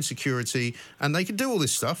can get their own security, and they can do all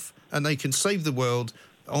this stuff, and they can save the world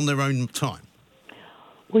on their own time.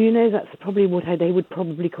 Well, that's probably what they would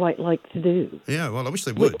probably quite like to do. Yeah, well, I wish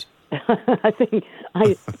they would.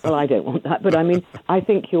 I don't want that, but I mean, I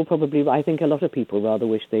think I think a lot of people rather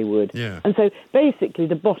wish they would. Yeah. And so basically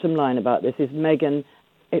the bottom line about this is Meghan,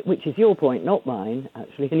 which is your point, not mine,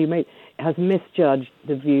 actually, and has misjudged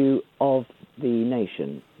the view of the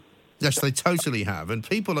nation. Yes, they totally have, and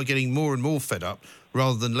people are getting more and more fed up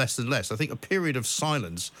rather than less and less. I think a period of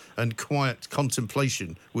silence and quiet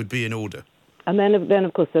contemplation would be in order. And then,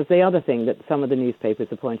 of course, there's the other thing that some of the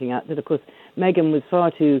newspapers are pointing out, that, of course, Meghan was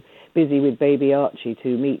far too busy with baby Archie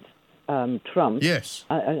to meet Trump. Yes.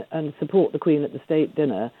 And support the Queen at the state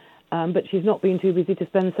dinner, but she's not been too busy to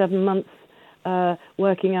spend 7 months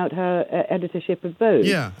working out her editorship of Vogue.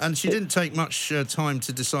 Yeah, and she didn't take much time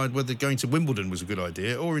to decide whether going to Wimbledon was a good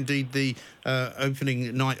idea, or indeed the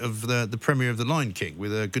opening night of the premiere of The Lion King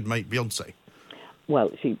with her good mate Beyoncé.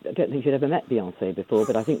 Well, I don't think she'd ever met Beyoncé before,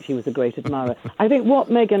 but I think she was a great admirer. I think what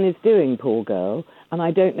Meghan is doing, poor girl, and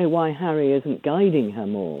I don't know why Harry isn't guiding her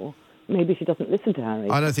more. Maybe she doesn't listen to Harry.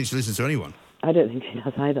 I don't think she listens to anyone. I don't think she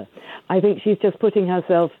does either. I think she's just putting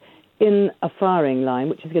herself in a firing line,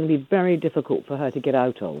 which is going to be very difficult for her to get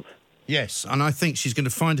out of. Yes, and I think she's going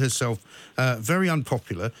to find herself very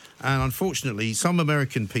unpopular, and unfortunately some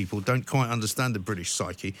American people don't quite understand the British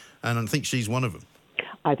psyche, and I think she's one of them.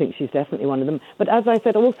 I think she's definitely one of them. But as I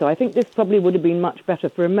said also, I think this probably would have been much better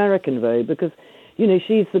for American Vogue because,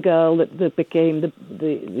 she's the girl that became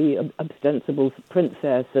the ostensible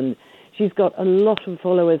princess, and she's got a lot of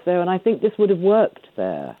followers there, and I think this would have worked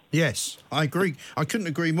there. Yes, I agree. I couldn't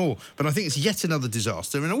agree more. But I think it's yet another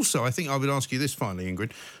disaster. And also, I think I would ask you this finally,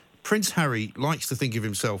 Ingrid. Prince Harry likes to think of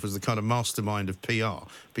himself as the kind of mastermind of PR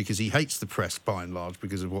because he hates the press by and large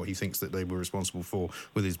because of what he thinks that they were responsible for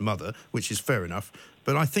with his mother, which is fair enough.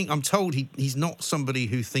 But I'm told he's not somebody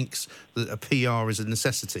who thinks that a PR is a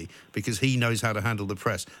necessity because he knows how to handle the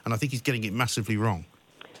press. And I think he's getting it massively wrong.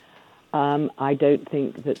 I don't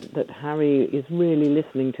think that Harry is really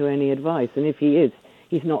listening to any advice. And if he is,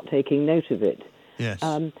 he's not taking note of it. Yes.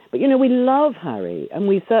 But, we love Harry, and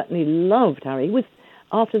we certainly loved Harry. He was,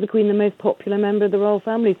 after the Queen, the most popular member of the royal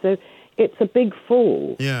family. So it's a big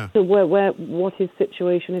fall to what his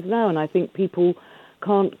situation is now. And I think people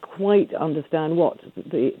can't quite understand what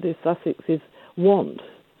the Sussexes want.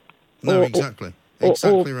 No, exactly.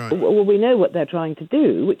 Exactly right. Well, we know what they're trying to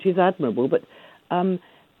do, which is admirable, but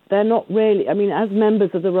they're not really... I mean, as members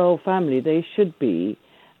of the royal family, they should be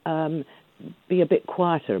a bit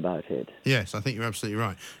quieter about it. Yes, I think you're absolutely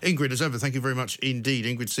right. Ingrid, as ever, thank you very much indeed.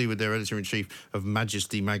 Ingrid Seward, their editor-in-chief of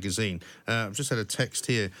Majesty magazine. I've just had a text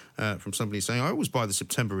here from somebody saying, I always buy the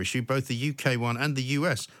September issue, both the UK one and the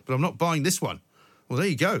US, but I'm not buying this one. Well, there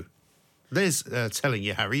you go. There's telling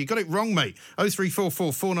you, Harry. You got it wrong, mate.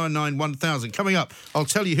 0344 499 1000. Coming up, I'll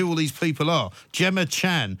tell you who all these people are. Gemma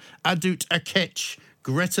Chan, Adut Akech,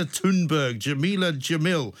 Greta Thunberg, Jamila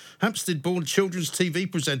Jamil, Hampstead-born children's TV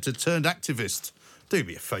presenter turned activist. Do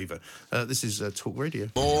me a favour. This is Talk Radio.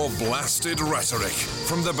 More blasted rhetoric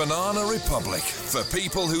from the Banana Republic for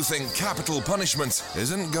people who think capital punishment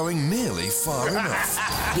isn't going nearly far enough.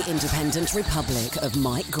 The Independent Republic of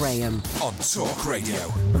Mike Graham. On Talk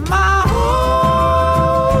Radio. My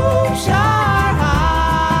hopes are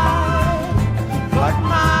high, but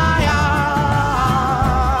my eyes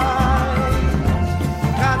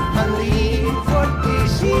can't believe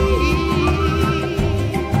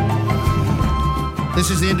This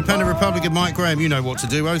is the Independent Republic of Mike Graham. You know what to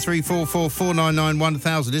do. 0344 499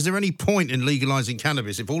 1000. Is there any point in legalising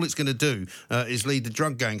cannabis if all it's going to do is lead the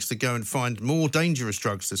drug gangs to go and find more dangerous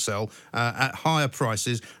drugs to sell at higher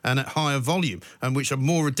prices and at higher volume, and which are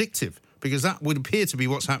more addictive? Because that would appear to be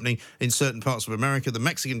what's happening in certain parts of America. The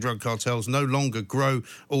Mexican drug cartels no longer grow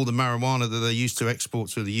all the marijuana that they used to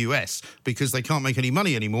export to the US because they can't make any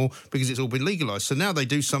money anymore because it's all been legalised. So now they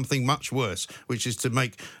do something much worse, which is to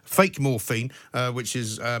make fake morphine, which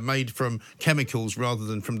is made from chemicals rather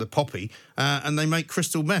than from the poppy, and they make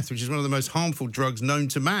crystal meth, which is one of the most harmful drugs known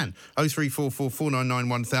to man. 0344 499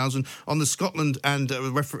 1000. On the Scotland and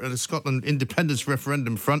Scotland independence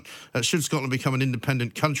referendum front, should Scotland become an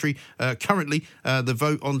independent country? Currently, the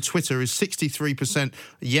vote on Twitter is 63%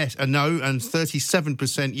 yes, no, and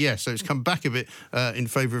 37% yes. So it's come back a bit in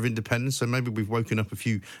favour of independence. So maybe we've woken up a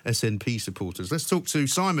few SNP supporters. Let's talk to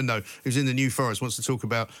Simon, though, who's in the New Forest, wants to talk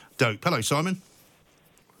about dope. Hello, Simon.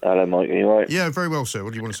 Hello, Mike. Are you all right? Yeah, very well, sir.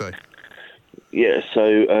 What do you want to say? Yeah,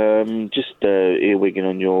 so just earwigging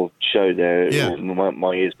on your show there, Yeah.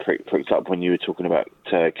 my ears pricked up when you were talking about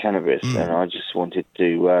cannabis, and I just wanted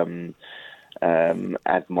to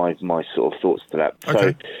add my sort of thoughts to that.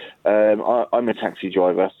 Okay. So I'm a taxi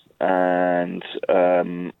driver, and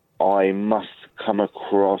I must come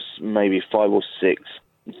across maybe 5 or 6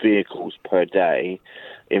 vehicles per day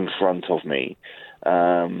in front of me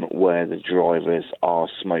where the drivers are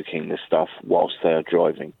smoking the stuff whilst they're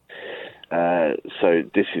driving. So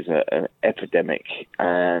this is an epidemic,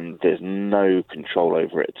 and there's no control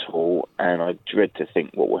over it at all. And I dread to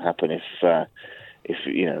think what will happen if a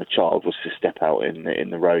child was to step out in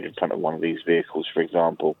the road in front of one of these vehicles, for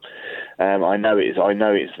example. I know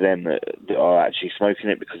it's them that are actually smoking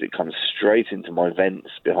it because it comes straight into my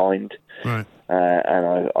vents behind, Right.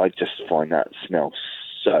 and I just find that smell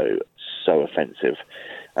so offensive.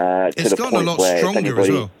 It's gotten a lot stronger as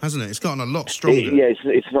well, hasn't it? It's gotten a lot stronger.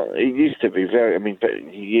 It's not. It used to be very. I mean,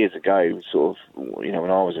 but years ago, sort of, when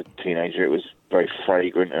I was a teenager, it was very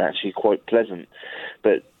fragrant and actually quite pleasant.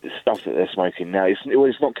 But the stuff that they're smoking now,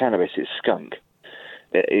 it's not cannabis. It's skunk.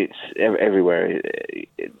 It's everywhere.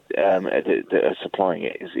 That are supplying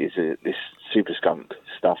it is this super skunk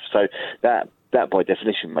stuff. So that by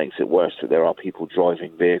definition makes it worse that there are people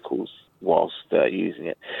driving vehicles whilst using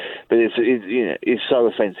it. But it's so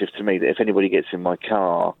offensive to me that if anybody gets in my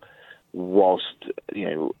car whilst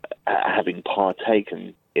having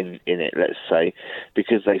partaken in it, let's say,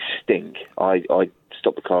 because they stink, I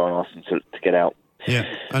stop the car and ask them to get out. Yeah,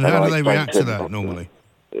 and how do they react to that normally?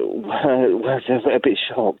 Well, they're a bit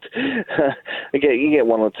shocked. You get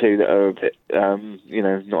one or two that are a bit,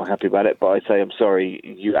 not happy about it. But I say, I'm sorry,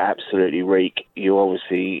 you absolutely reek. You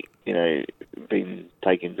obviously, been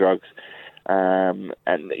taking drugs. And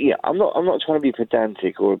yeah, I'm not trying to be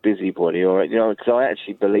pedantic or a busybody, or because I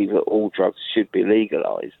actually believe that all drugs should be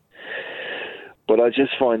legalised. But I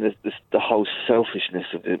just find that the whole selfishness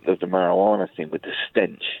of the marijuana thing with the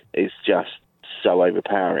stench is just so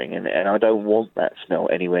overpowering, and I don't want that smell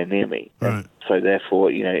anywhere near me. Right. So therefore,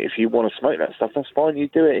 if you want to smoke that stuff, that's fine. You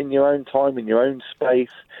do it in your own time, in your own space.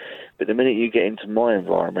 But the minute you get into my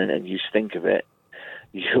environment and you stink of it,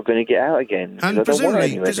 you're going to get out again. And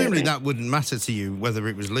presumably that wouldn't matter to you whether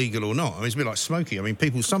it was legal or not. I mean, it's a bit like smoking. I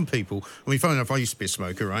mean, some people, funny enough, I used to be a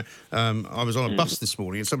smoker, right? I was on a bus this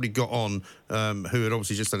morning and somebody got on who had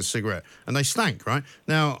obviously just had a cigarette, and they stank, right?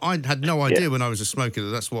 Now, I had no idea when I was a smoker that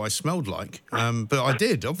that's what I smelled like, but I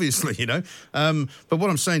did, obviously, But what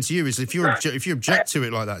I'm saying to you is if you object to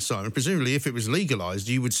it like that, Simon, presumably if it was legalised,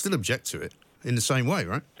 you would still object to it in the same way,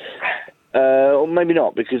 right? Or maybe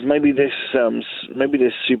not, because maybe this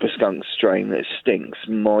super skunk strain that stinks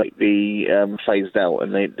might be phased out,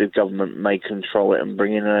 and the government may control it and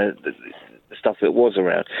bring in the stuff that was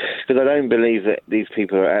around. Because I don't believe that these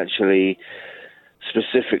people are actually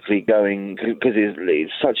specifically going, because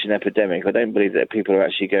it's such an epidemic, I don't believe that people are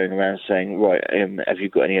actually going around saying, right, have you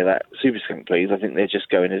got any of that super skunk, please? I think they're just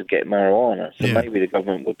going to get marijuana. So maybe the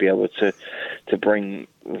government would be able to bring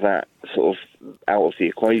that sort of out of the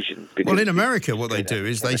equation. Well, in America, what they do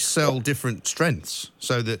is they sell different strengths.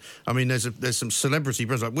 So that, there's some celebrity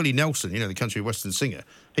brands like Willie Nelson, the country western singer.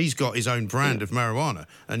 He's got his own brand of marijuana,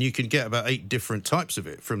 and you can get about 8 different types of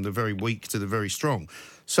it, from the very weak to the very strong.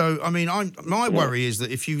 So, my worry is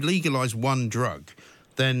that if you legalise one drug,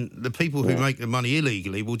 then the people who make the money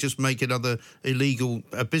illegally will just make another illegal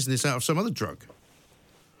business out of some other drug.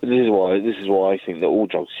 This is why I think that all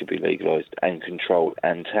drugs should be legalised and controlled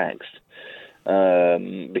and taxed,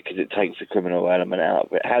 because it takes the criminal element out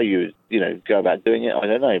of it. How you go about doing it, I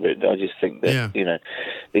don't know, but I just think that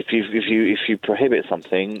if you prohibit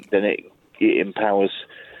something, then it empowers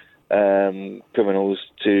criminals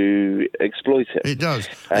to exploit it. It does.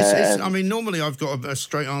 I mean, normally I've got a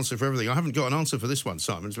straight answer for everything. I haven't got an answer for this one,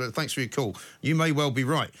 Simon, but thanks for your call. You may well be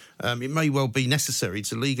right. It may well be necessary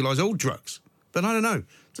to legalise all drugs, but I don't know.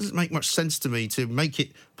 It doesn't make much sense to me to make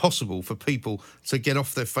it possible for people to get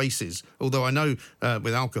off their faces, although I know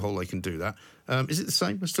with alcohol they can do that. Is it the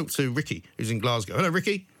same? Let's talk to Ricky, who's in Glasgow. Hello,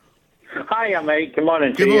 Ricky. Hiya, mate. Good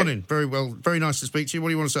morning to you. Good morning. Very well. Very nice to speak to you. What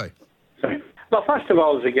do you want to say? Well, first of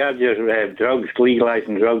all, as regards your drugs,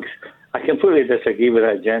 legalising drugs, I completely disagree with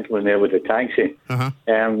that gentleman there with the taxi. Uh-huh.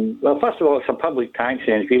 Well, first of all, it's a public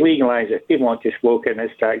taxi, and if you legalise it, if people want to smoke in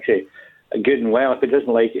this taxi, good and well. If it doesn't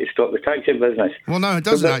like it, stop the taxi business. Well, no, it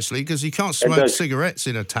doesn't actually, because you can't smoke cigarettes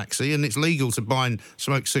in a taxi, and it's legal to buy and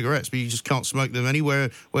smoke cigarettes, but you just can't smoke them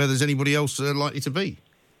anywhere where there's anybody else likely to be.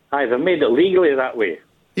 Aye, they've made it legally that way.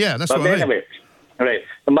 Yeah, that's but what anyway, I mean. Right.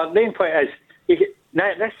 And my main point is,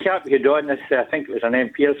 this chap who'd on this, I think it was an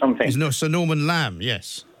MP or something. It's Sir Norman Lamb,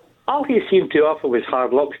 yes. All he seemed to offer was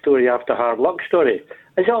hard luck story after hard luck story.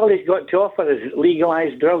 Is all he's got to offer is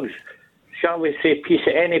legalised drugs. Shall we say peace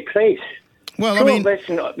at any price? Well,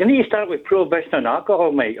 prohibition, you need to start with prohibition on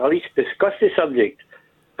alcohol, mate, or at least discuss the subject.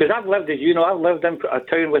 Because I've lived, as you know, I've lived in a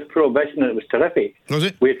town with prohibition and it was terrific. Was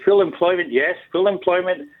it? We had full employment, yes, full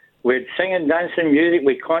employment. We had singing, dancing, music,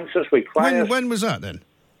 we had concerts, we had choirs. When was that then?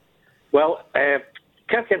 Well,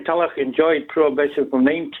 Kirkintilloch enjoyed prohibition from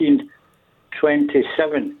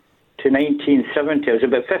 1927 to 1970. It was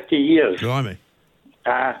about 50 years. Blimey.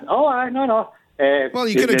 No. Well,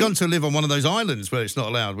 you could have gone to live on one of those islands where it's not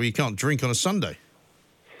allowed, where you can't drink on a Sunday.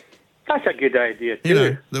 That's a good idea, too. You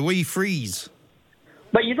know, the wee freeze.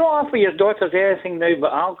 But you don't offer your daughters anything now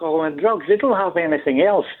but alcohol and drugs. They don't have anything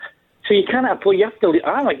else. So you can't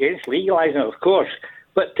I'm against legalising it, of course,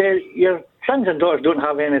 but your sons and daughters don't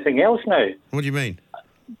have anything else now. What do you mean?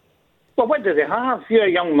 Well, what do they have? You're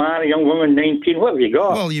a young man, a young woman, 19. What have you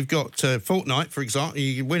got? Well, you've got Fortnite, for example.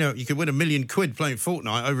 You could win £1 million playing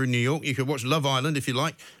Fortnite over in New York. You could watch Love Island if you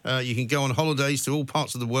like. You can go on holidays to all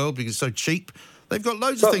parts of the world because it's so cheap. They've got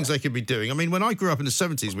loads of things they could be doing. I mean, when I grew up in the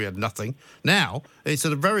 70s, we had nothing. Now, it's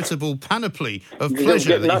a veritable panoply of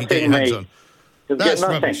pleasure that you can get your hands on. That's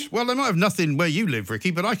rubbish. Well, they might have nothing where you live,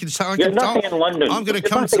 Ricky, but nothing in London. I'm going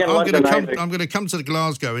to come to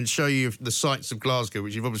Glasgow and show you the sights of Glasgow,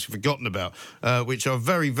 which you've obviously forgotten about, which are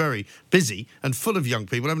very, very busy and full of young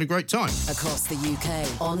people having a great time. Across the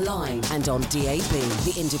UK, online and on DAB,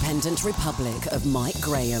 the Independent Republic of Mike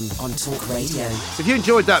Graham on Talk Radio. If you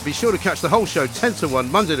enjoyed that, be sure to catch the whole show 10 to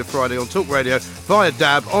 1, Monday to Friday on Talk Radio, via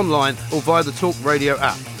DAB, online or via the Talk Radio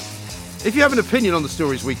app. If you have an opinion on the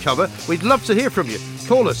stories we cover, we'd love to hear from you.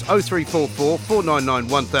 Call us 0344 499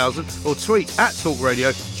 1000 or tweet at Talk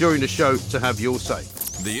Radio during the show to have your say.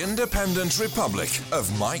 The Independent Republic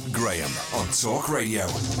of Mike Graham on Talk Radio.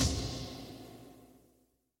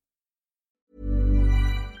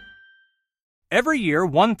 Every year,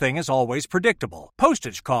 one thing is always predictable.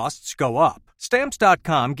 Postage costs go up.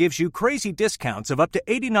 Stamps.com gives you crazy discounts of up to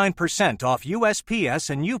 89% off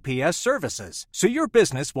USPS and UPS services, so your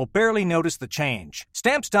business will barely notice the change.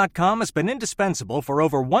 Stamps.com has been indispensable for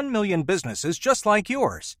over 1 million businesses just like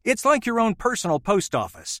yours. It's like your own personal post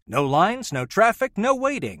office. No lines, no traffic, no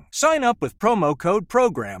waiting. Sign up with promo code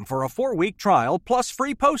PROGRAM for a 4-week trial plus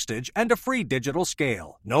free postage and a free digital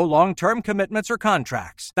scale. No long-term commitments or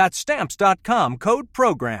contracts. That's Stamps.com, code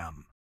PROGRAM.